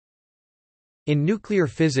In nuclear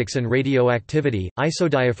physics and radioactivity,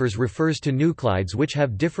 isodiaphers refers to nuclides which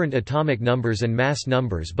have different atomic numbers and mass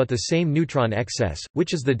numbers but the same neutron excess,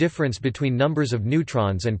 which is the difference between numbers of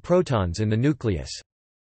neutrons and protons in the nucleus.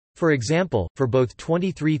 For example, for both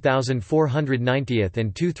 23,490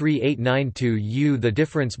 and 23892 U, the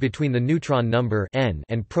difference between the neutron number n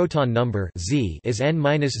and proton number z is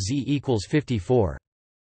n-z equals 54.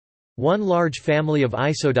 One large family of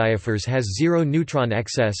isodiaphers has zero neutron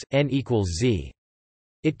excess, n equals z.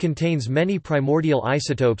 It contains many primordial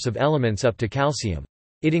isotopes of elements up to calcium.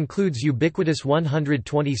 It includes ubiquitous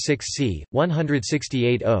 126C,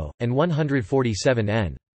 168O, and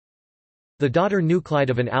 147N. The daughter nuclide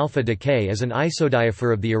of an alpha decay is an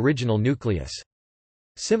isodiapher of the original nucleus.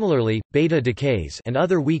 Similarly, beta decays and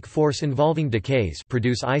other weak force-involving decays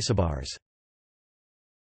produce isobars.